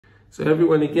So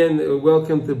everyone, again,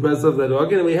 welcome to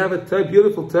Breslov.org. And we have a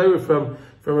beautiful Torah from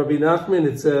Rabbi Nachman.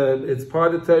 It's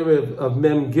part of Torah of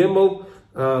Mem Gimel,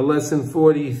 lesson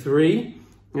 43,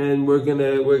 and we're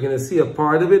gonna see a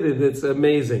part of it, and it's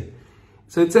amazing.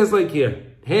 So it says like here,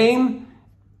 Heina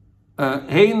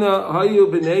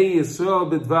hayu b'nei Yisrael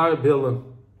b'dvar bilam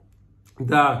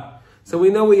da. So we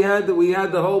know we had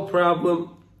the whole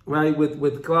problem, right,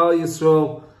 with Klal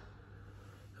Yisrael,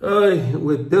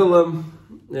 with Bilam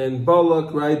and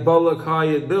Balak, right? Balak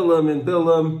hired Bilam, and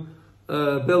Bilam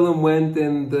went,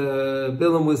 and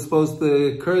Bilam was supposed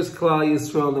to curse Klal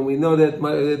Yisrael, and we know that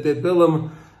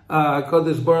Bilam,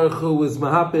 Kodesh Baruch Hu, was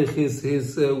mahapich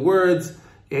his words,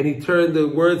 and he turned the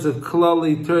words of Klal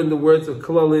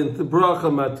into bracha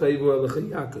matayvu alech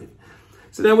Yaakov.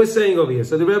 So now we're saying over here.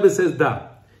 So the Rebbe says da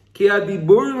ki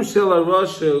adiburim shel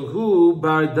harasha hu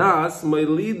bardas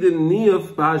meilidin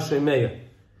niyuf b'hashemeya.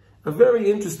 A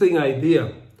very interesting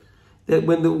idea that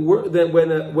when a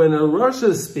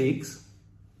Rasha speaks,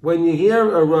 when you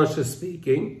hear a Rasha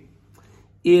speaking,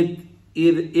 it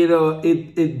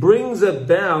brings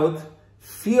about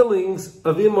feelings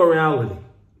of immorality.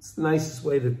 It's the nicest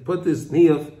way to put this,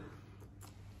 niyuf,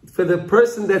 for the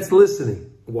person that's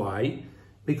listening. Why?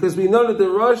 Because we know that the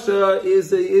Rasha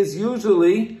is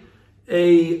usually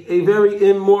a very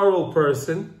immoral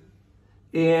person,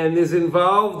 and is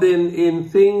involved in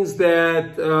things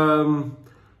that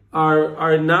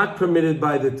are not permitted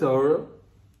by the Torah.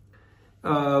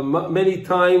 Many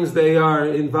times they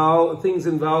are things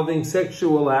involving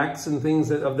sexual acts and things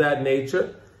of that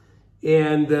nature.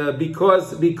 And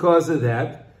because of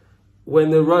that, when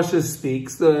the Rasha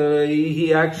speaks,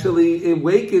 he actually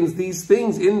awakens these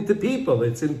things into people.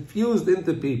 It's infused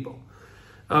into people.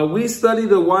 We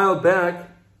studied a while back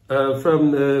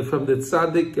from the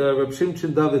tzaddik Reb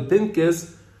Shimshon David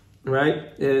Pincus,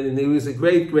 right? And he was a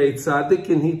great tzaddik,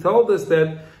 and he told us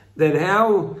that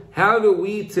how do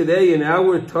we today in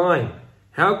our time,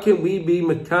 how can we be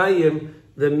mekayim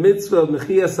the mitzvah of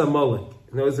Mechias HaMolek?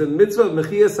 You know, the mitzvah of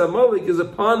Mechias HaMolek is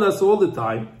upon us all the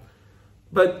time,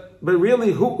 but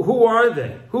really, who are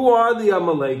they? Who are the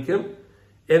Amalekim?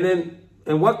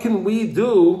 And what can we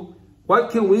do?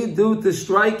 What can we do to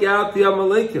strike out the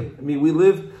Amalekim? I mean, we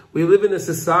live in a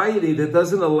society that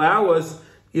doesn't allow us,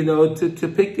 to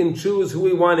pick and choose who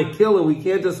we want to kill, and we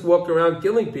can't just walk around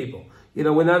killing people.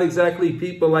 We're not exactly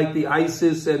people like the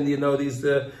ISIS and, these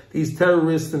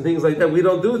terrorists and things like that. We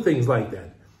don't do things like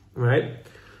that, right?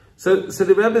 So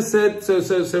the Rebbe said, so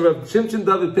Reb Shimshon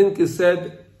David Pincus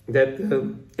said that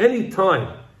any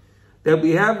time that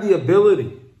we have the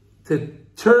ability to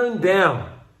turn down,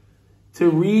 to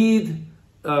read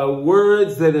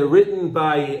words that are written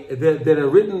by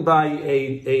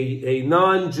a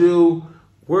non-Jew,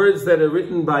 words that are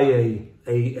written by a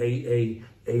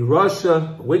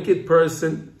Rasha, a wicked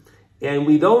person, and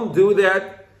we don't do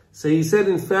that. So he said,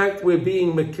 in fact, we're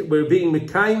being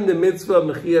mekayim the mitzvah of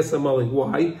Mechias HaMolek.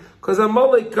 Why? Because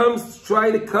Amalek comes to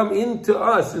try to come into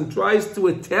us and tries to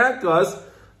attack us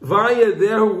via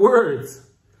their words.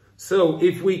 So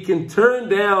if we can turn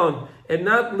down and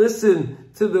not listen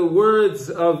to the words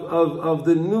of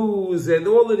the news and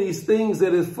all of these things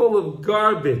that is full of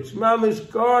garbage, mamish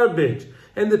garbage,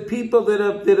 and the people that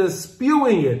are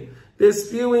spewing it, they're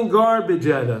spewing garbage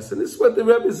at us. And this is what the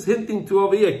Rebbe is hinting to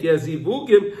over here. Because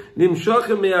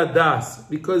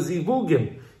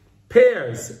zivugim,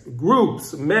 pairs,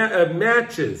 groups,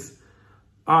 matches,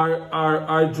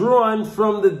 are drawn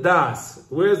from the das.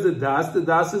 Where's the das? The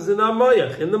das is in our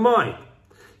mayach, in the mind.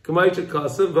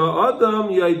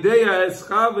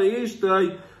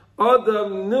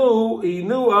 Adam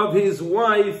knew of his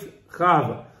wife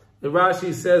Chava. The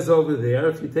Rashi says over there,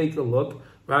 if you take a look,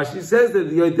 Rashi says that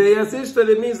Yodeyas Ishta,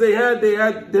 it means they had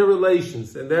their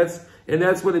relations, and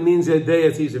that's what it means.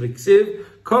 Yodeyas Isha V'ksiv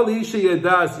Kol Isha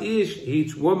Yodas Ish.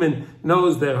 Each woman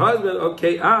knows their husband.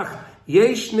 Okay,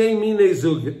 Yesh Shnei Minei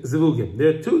Zivugim.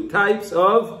 There are two types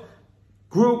of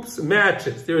groups,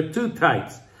 matches. There are two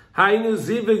types. Hainu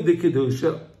Zivug de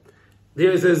Kedusha.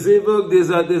 There's a Zivug.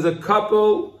 There's a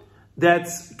couple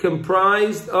that's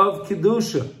comprised of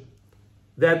Kedusha.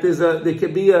 That there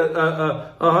could be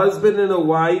a husband and a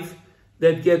wife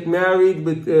that get married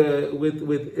with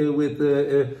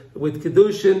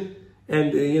kedushin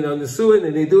and nesuin,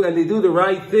 and they do the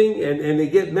right thing, and they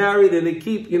get married, and they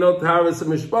keep taharas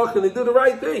mishpach, and they do the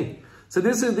right thing. So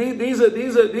these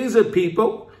are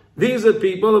people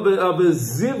of a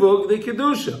zivug the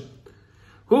kedusha,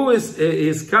 who is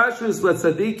kashrus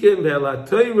latzadikim ve'la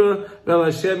Torah ve'la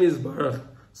Hashem yisbarach.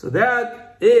 So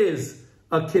that is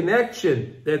a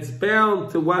connection that's bound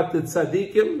to what the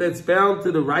tzaddikim, that's bound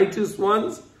to the righteous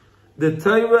ones, the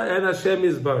Torah and Hashem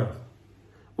Yisbarach.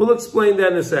 We'll explain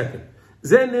that in a second.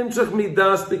 That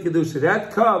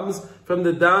comes from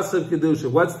the das of Kedusha.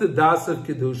 What's the das of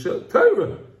Kedusha?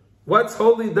 Torah. What's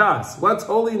holy das? What's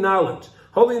holy knowledge?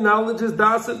 Holy knowledge is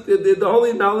das. The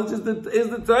holy knowledge is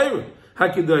the Torah.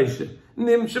 HaKedusha.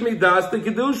 Nimshach midas the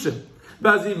Kedusha.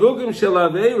 Bazivugim shel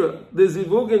Aveira. The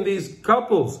zivugim, these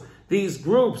couples, these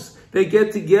groups, they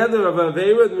get together of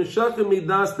Aveira and Meshachim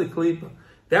midas the Klipa.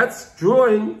 That's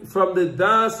drawing from the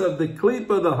das of the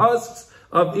Klipa, the husks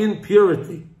of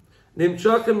impurity.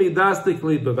 Nimshachim midas the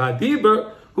Klipa.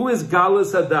 Vadiber, who is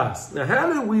Galus Hadas. Now,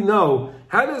 how do we know?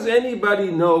 How does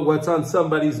anybody know what's on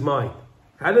somebody's mind?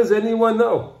 How does anyone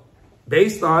know?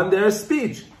 Based on their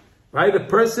speech, right? A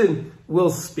person will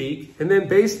speak, and then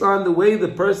based on the way the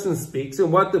person speaks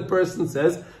and what the person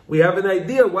says, we have an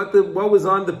idea what was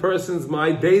on the person's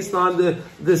mind based on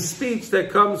the speech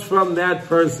that comes from that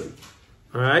person.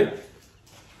 All right?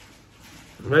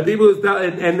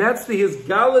 And that's his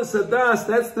Galus Hadas,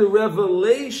 that's the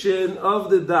revelation of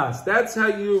the Das. That's how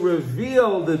you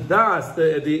reveal the Das,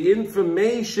 the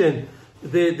information,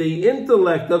 the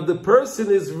intellect of the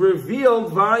person is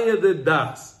revealed via the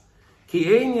Das.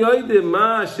 Because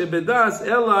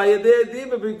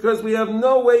we have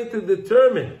no way to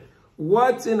determine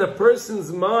what's in a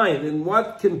person's mind and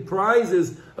what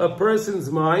comprises a person's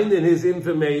mind and his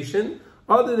information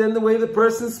other than the way the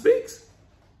person speaks.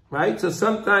 Right? So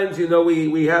sometimes,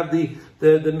 we have the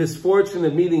misfortune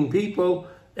of meeting people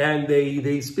and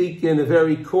they speak in a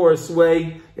very coarse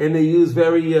way and they use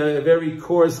very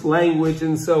coarse language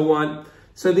and so on.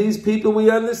 So these people, we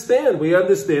understand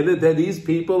that these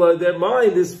people, their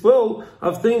mind is full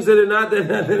of things that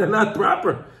are not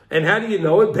proper. And how do you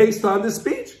know it? Based on the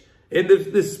speech. And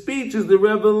the speech is the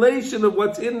revelation of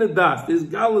what's in the das. This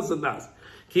Galus Hadas.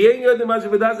 The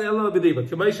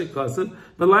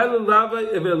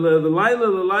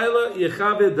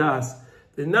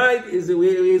night is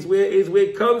where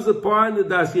it comes upon the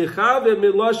das. Yechave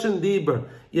miloshen diber.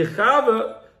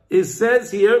 Yechave, it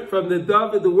says here from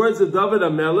the words of David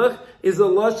HaMelech, is a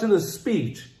lashon of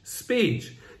speech.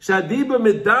 Shadiber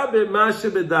medaber mashe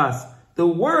bedas. The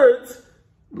words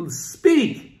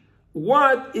speak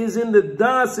what is in the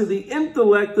das of the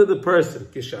intellect of the person.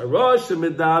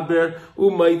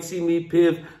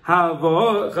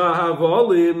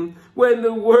 When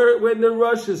the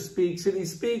Russia speaks and he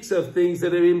speaks of things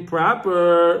that are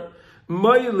improper,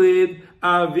 Moilid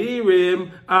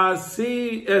avirim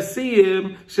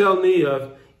asiyim shel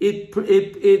niyav.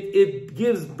 It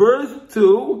gives birth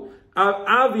to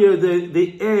avir,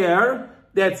 the air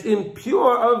that's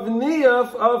impure of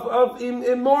niyaf, of being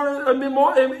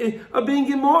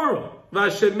immoral.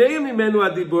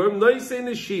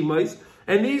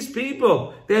 And these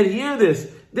people that hear this,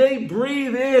 they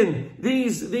breathe in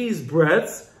these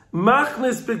breaths.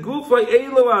 Machnes begufay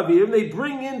elo avim. They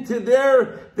bring into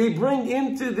their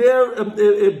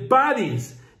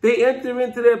bodies. They enter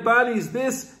into their bodies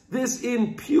this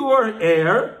impure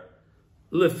air.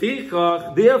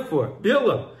 Lefichach, therefore,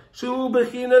 Bilam. Shu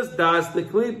bechinas das the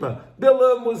klipa.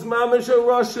 Bilam was mamash a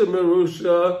Russia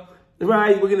merusha.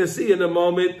 Right, we're going to see in a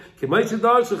moment. As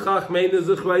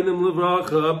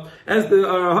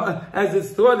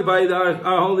it's taught by our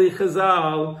holy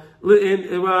Chazal,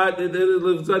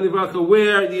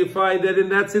 where do you find that?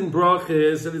 And that's in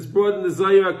brachas, and it's brought in the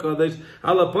Zohar HaKadosh.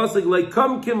 Ala pasuk like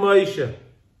come Moshe.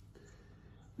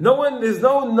 There's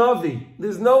no Navi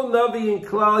in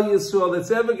Klal Yisrael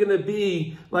that's ever going to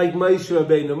be like Moshe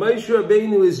Rabbeinu. Moshe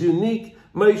Rabbeinu is unique.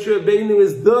 Moshe Rabbeinu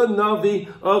is the Navi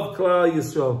of Klal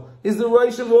Yisrael. He's the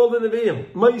Rosh of all the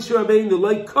Nevi'im. Moshe Rabbeinu,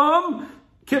 like come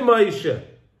Moshe.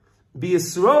 Be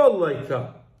Yisrael like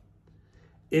come.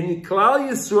 In Klal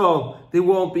Yisrael, there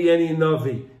won't be any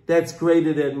Navi that's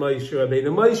greater than Moshe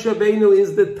Rabbeinu. Moshe Rabbeinu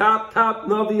is the top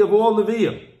Navi of all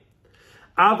Nevi'im.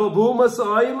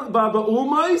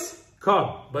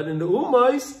 Come. But in the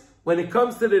Umais, when it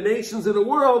comes to the nations of the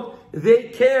world,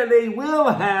 they will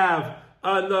have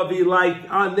a Navi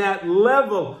like on that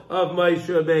level of Moshe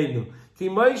Rabbeinu. Ki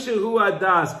Moshe hu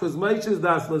adas, because Moshe is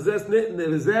das,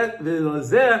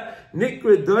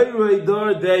 nikra doirei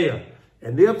dor deya.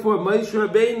 And therefore Moshe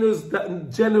Rabbeinu's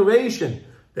generation,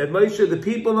 the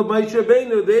people of Moshe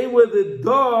Rabbeinu, they were the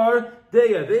dor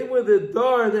deya. They were the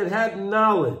dor that had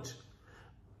knowledge.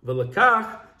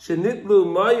 V'lakach shenitlu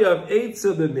Mayav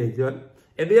Eitzah b'Midyan,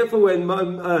 and therefore when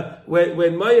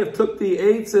Mayav took the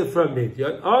Eitzah from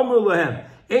Midyan, Amru lahem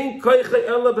ein koicha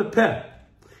ela b'peh.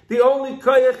 The only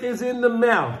koich is in the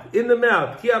mouth. Ki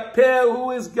apeh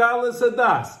hu is Galus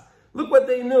Hadas. Look what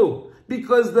they knew,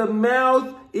 because the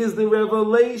mouth is the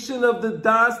revelation of the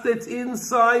das that's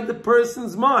inside the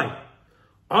person's mind.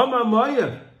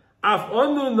 Amamoyer. Af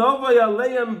onu novay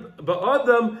aleim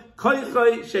ba'adam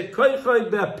koichai shekoichai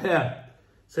be'peh.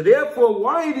 So therefore,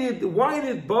 why did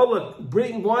Balak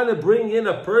want to bring in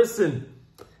a person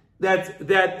that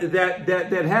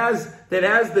has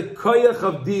the koyach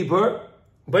of dibur,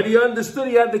 but he understood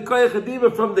he had the koyach of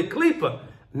dibur from the klipa,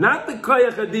 not the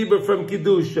koyach of dibur from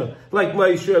kedusha, like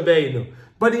Moshe Rabbeinu.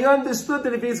 But he understood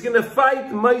that if he's going to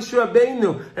fight Moshe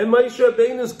Rabbeinu, and Moshe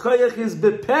Rabbeinu's koyach is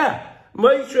bepeh,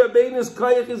 Moshe Rabbeinu's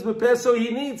koyach is bepeh, so he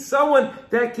needs someone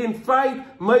that can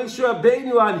fight Moshe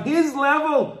Rabbeinu on his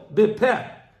level,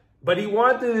 bepeh. But he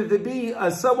wanted it to be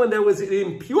someone that was an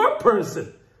impure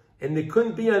person. And there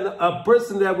couldn't be a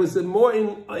person that was more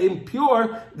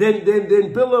impure than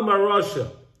Bilam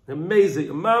Arasha. Amazing.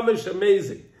 Mamish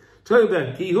amazing.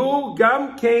 Kihu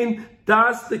gam kain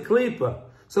das the klipa.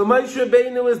 So Moshe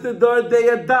Rabbeinu is the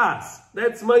Dardei Das.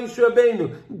 That's Moshe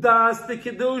Rabbeinu. Das the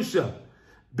Kedusha.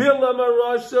 Bilam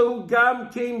Arasha who gam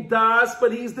kain das,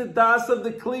 but he's the das of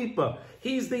the klipa.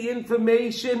 He's the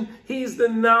information, he's the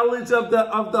knowledge of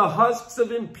the husks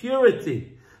of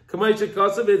impurity. But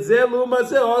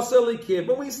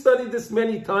we studied this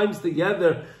many times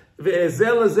together.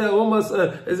 HaKadosh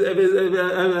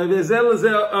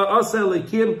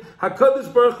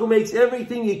Baruch Hu makes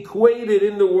everything equated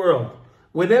in the world.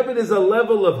 Whenever there's a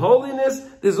level of holiness,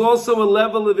 there's also a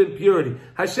level of impurity.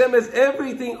 Hashem has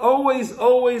everything always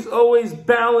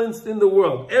balanced in the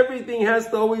world. Everything has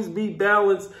to always be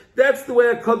balanced. That's the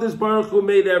way HaKadosh Baruch Hu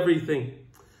made everything.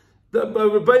 The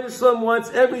Rebbeinu Shalom wants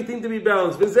everything to be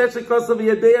balanced. And that's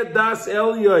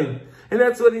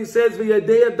what he says,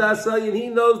 V'yadei das elyon. He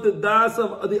knows the das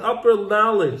of the upper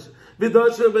knowledge.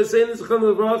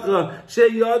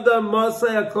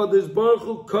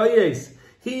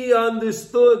 He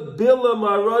understood, Bilam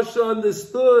Arasha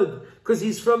understood, because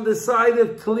he's from the side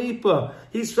of Klippa.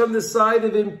 He's from the side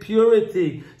of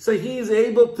impurity. So he's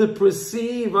able to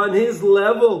perceive on his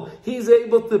level. He's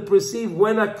able to perceive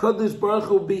when HaKadosh Baruch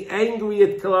Hu will be angry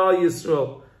at Klal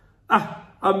Yisrael.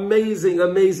 Amazing,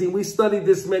 amazing. We studied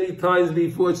this many times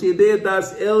before. He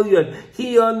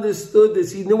understood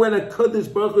this. He knew when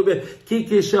HaKadosh Baruch Hu will be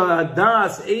Kikisha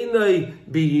Adas Einai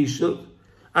B'Yishul.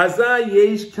 Azai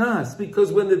yesh kas,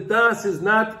 because when the das is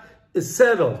not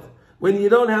settled, when you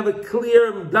don't have a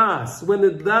clear das, when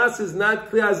the das is not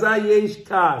clear, azai yesh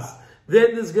kas,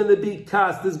 then there's going to be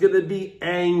kas, there's going to be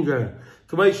anger.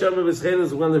 Anyone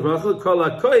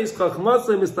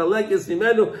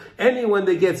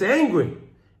that gets angry,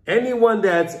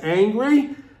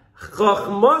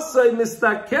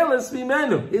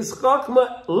 his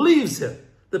chachma leaves him.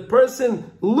 The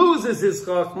person loses his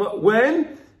chachma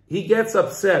when he gets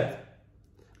upset.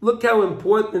 Look how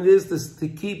important it is to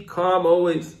keep calm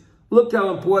always. Look how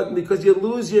important, because you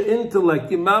lose your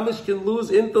intellect. Your mamish can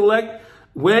lose intellect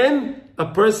when a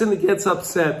person gets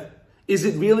upset. Is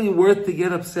it really worth to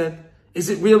get upset? Is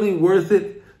it really worth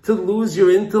it to lose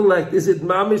your intellect? Is it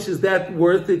mamish? Is that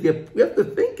worth it? You have to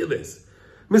think of this.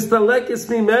 Mistalekes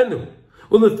mimenu.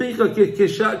 Uleficha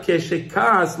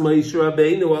keshekas Moshe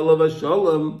Rabbeinu alav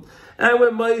shalom. And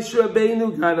when Moshe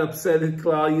Rabbeinu got upset at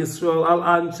Klal Yisrael, al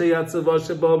anshe yatzavah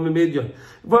sheba Midian,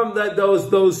 from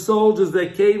those soldiers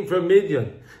that came from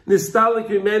Midian, nistalik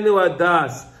mimenu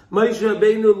adas, Moshe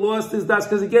Rabbeinu lost his das,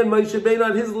 because again, Moshe Rabbeinu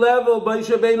on his level,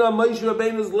 Moshe Rabbeinu on Moshe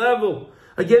Rabbeinu's level.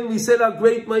 Again, we said how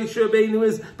great Moshe Rabbeinu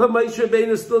is, but Moshe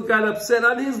Rabbeinu still got upset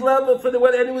on his level for the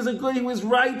one, and he was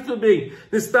right for me.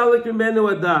 Nistalik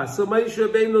mimenu adas. So Moshe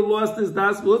Rabbeinu lost his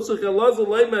das.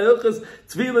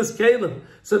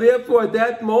 So therefore, at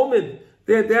that moment,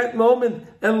 Elazar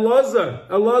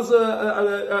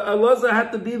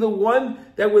had to be the one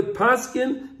that would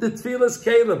paskin the tefillas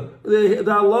kelim, the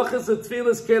halachas of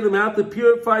tefillas kelim, how to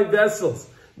purify vessels.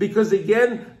 Because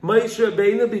again, Moshe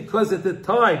Rabbeinu, because at the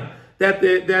time that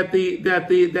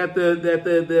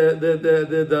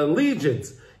the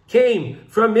legions came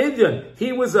from Midian,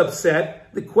 he was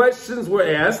upset. The questions were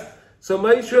asked. So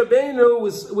Moshe Rabbeinu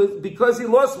was because he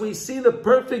lost. We see the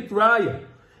perfect raya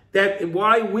that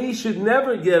why we should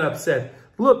never get upset.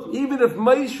 Look, even if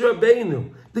Moshe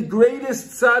Rabbeinu, the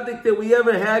greatest tzaddik that we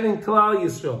ever had in Klal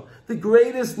Yisrael, the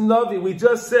greatest Navi, we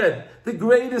just said, the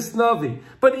greatest Navi,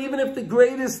 but even if the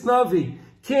greatest Navi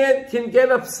can get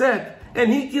upset,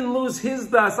 and he can lose his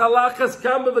das, Allah chas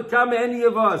kama v'kama, any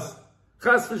of us,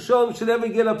 chas v'sholem, should ever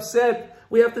get upset,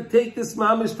 we have to take this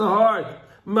mamish to heart.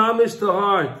 Mamish to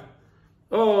heart.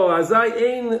 Oh, azai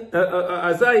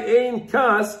ein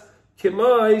kas,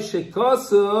 Kemai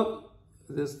shekasav,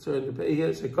 let's turn the page here,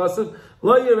 shekasav,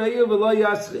 lo yireyu v'lo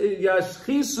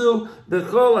yashchisu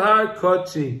b'chol har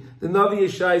kochi. The Navi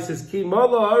Yeshai says, Ki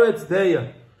molo haaretz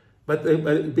deya.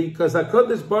 But because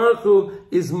HaKadosh Baruch Hu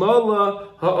is Mola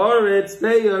Haaretz,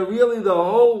 they are really, the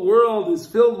whole world is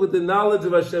filled with the knowledge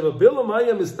of Hashem. Bilam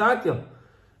Hayam Istakel,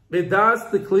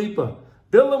 Bedas the Klipa.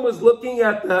 Bilam was looking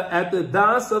at the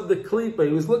das of the Klipa.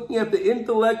 He was looking at the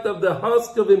intellect of the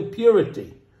husk of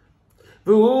impurity.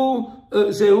 Shehu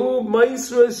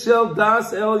Maisras Shel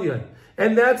Das Elyon.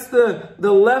 And that's the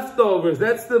leftovers,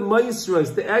 that's the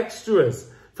Maisras, the extras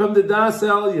from the Das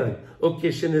Elyon.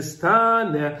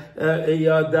 Ukishinistan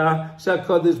Yada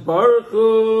Shakadosh Baruch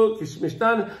Hu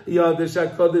Kishmishtan Yada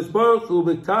Shakadosh Baruch Hu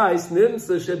B'Kais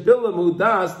Nimsa Shebilam Hu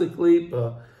Das the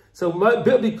Klipa. So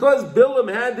because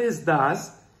Bilam had this das,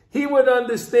 he would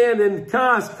understand, and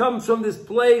Kas comes from this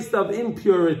place of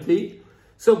impurity.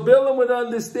 So Bilam would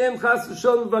understand, Chas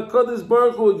v'shalom v'Kadosh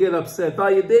Baruch Hu would get upset.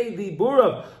 Vayidei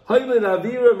diburav hoylin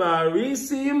avira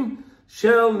ma'arisim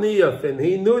shel niyaf. And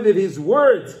he knew that his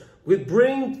words would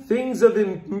bring things of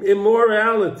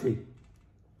immorality.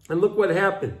 And look what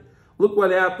happened. Look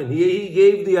what happened. He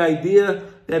gave the idea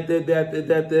that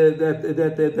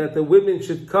the women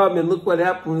should come, and look what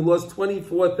happened. We lost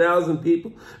 24,000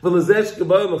 people.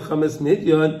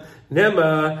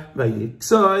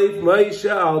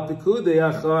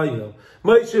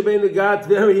 Moshe got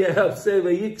very upset,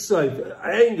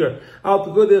 anger.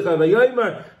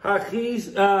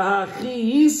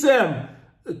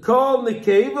 Call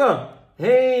Nekeva,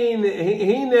 Hine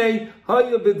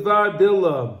Haya Bidvar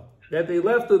Bilam. That they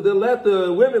let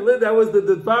the women live. That was the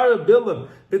Dvar of Bilam.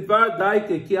 Bidvar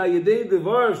Daike Ki Ayidei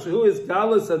Dvar who is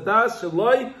Galas Adas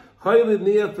Shaloi Haylid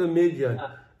Nia Famidyan.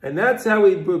 And that's how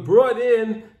he brought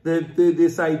in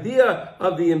this idea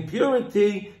of the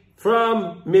impurity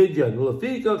from Midyan.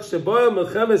 Lafikach Shaboy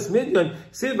Melchemes Midyan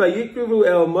Siva Yikru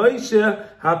El Moshe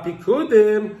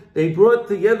HaPikudim. They brought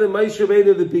together Moshe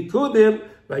Rabbeinu the Pikudim.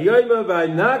 Vayoyma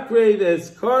Vaynakre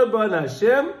as Karban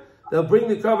Hashem. They'll bring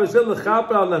the Karban Hashem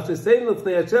l'chaper al nafshesein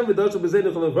l'fnei Hashem v'doshu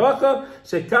b'zeinu l'vracha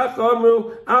shekach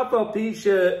amru apal pi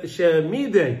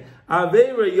shemidei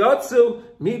aveira yotzu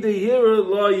midei hira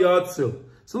lo yotzu.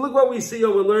 So look what we see,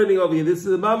 what we're learning over here. This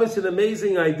is an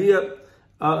amazing idea.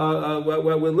 What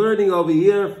we're learning over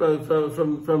here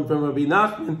from Rabbi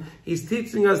Nachman. He's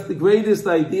teaching us the greatest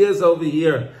ideas over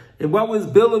here. And what was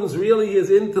Bilam's really his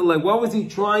intellect? What was he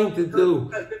trying to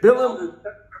do? Bilam,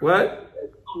 what?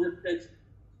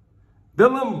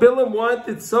 Bilam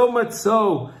wanted so much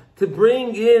so to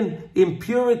bring in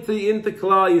impurity into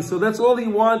Klal. So that's all he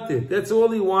wanted. That's all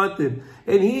he wanted.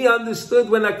 And he understood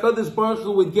when HaKadosh Baruch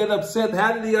Hu would get upset.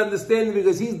 How did he understand it?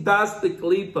 Because he's Das the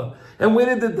Klipa. And where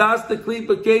did the Das the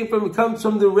Klipa came from? It comes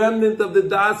from the remnant of the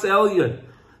Das Elyon.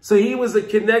 So he was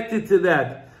connected to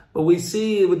that. But we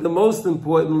see, with the most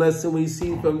important lesson we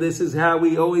see from this is how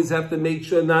we always have to make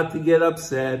sure not to get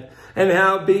upset. And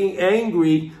how being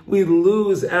angry, we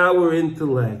lose our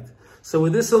intellect. So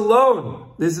with this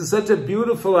alone, this is such a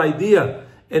beautiful idea.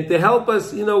 And to help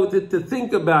us, to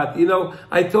think about,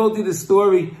 I told you the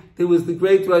story. There was the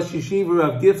great Rosh Yeshiva,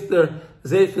 Rav Gifter,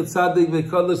 Zeichet Tzaddik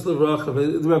V'Kodesh L'Vracha.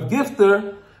 Rav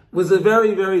Gifter was a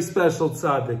very, very special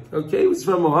tzaddik. Okay, he was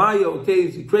from Ohio. Okay,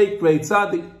 he's a great, great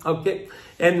tzaddik. Okay,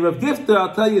 and Rav Gifter,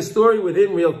 I'll tell you a story with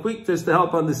him real quick just to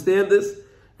help understand this.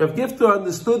 Rav Gifter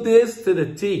understood this to the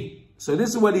T. So this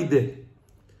is what he did.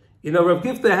 Rav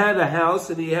Gifter had a house,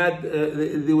 and he had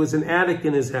there was an attic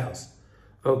in his house.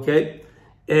 Okay,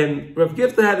 and Rav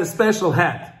Gifter had a special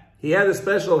hat. He had a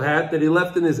special hat that he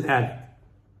left in his attic,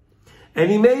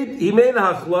 and he made a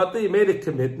hachlata. He made a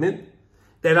commitment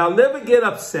that I'll never get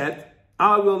upset.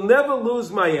 I will never lose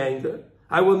my anger.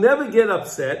 I will never get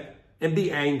upset and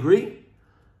be angry.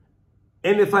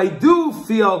 And if I do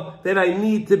feel that I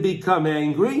need to become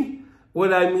angry,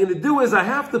 what I'm going to do is I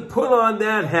have to put on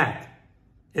that hat.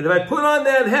 And if I put on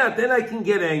that hat, then I can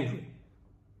get angry.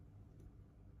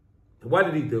 And what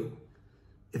did he do?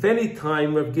 If any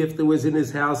time Rav Gifter was in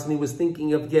his house and he was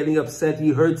thinking of getting upset, he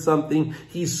heard something,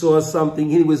 he saw something,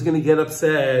 he was going to get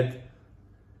upset.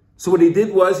 So what he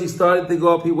did was he started to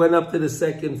go up, he went up to the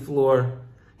second floor.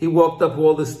 He walked up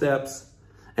all the steps.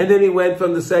 And then he went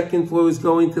from the second floor, he was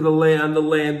going to the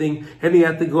landing, and he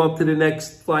had to go up to the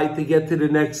next flight to get to the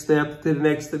next step, to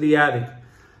the attic.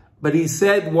 But he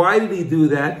said, why did he do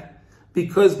that?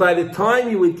 Because by the time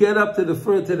he would get up to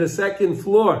the second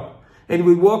floor, and he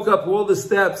would walk up all the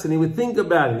steps, and he would think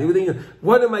about it. He would think,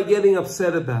 what am I getting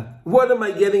upset about? What am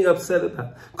I getting upset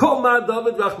about? Kol ma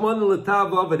David Rachman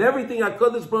l'tav David. Everything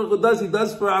HaKadosh Baruch Hu does, he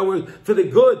does for the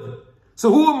good. So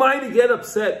who am I to get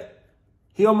upset?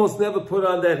 He almost never put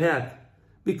on that hat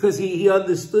because he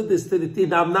understood this to the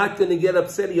T. I'm not going to get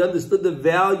upset. He understood the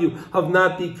value of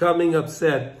not becoming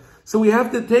upset. So we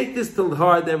have to take this to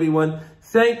heart, everyone.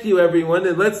 Thank you, everyone.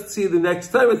 And let's see you the next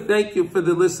time. And thank you for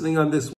the listening on this.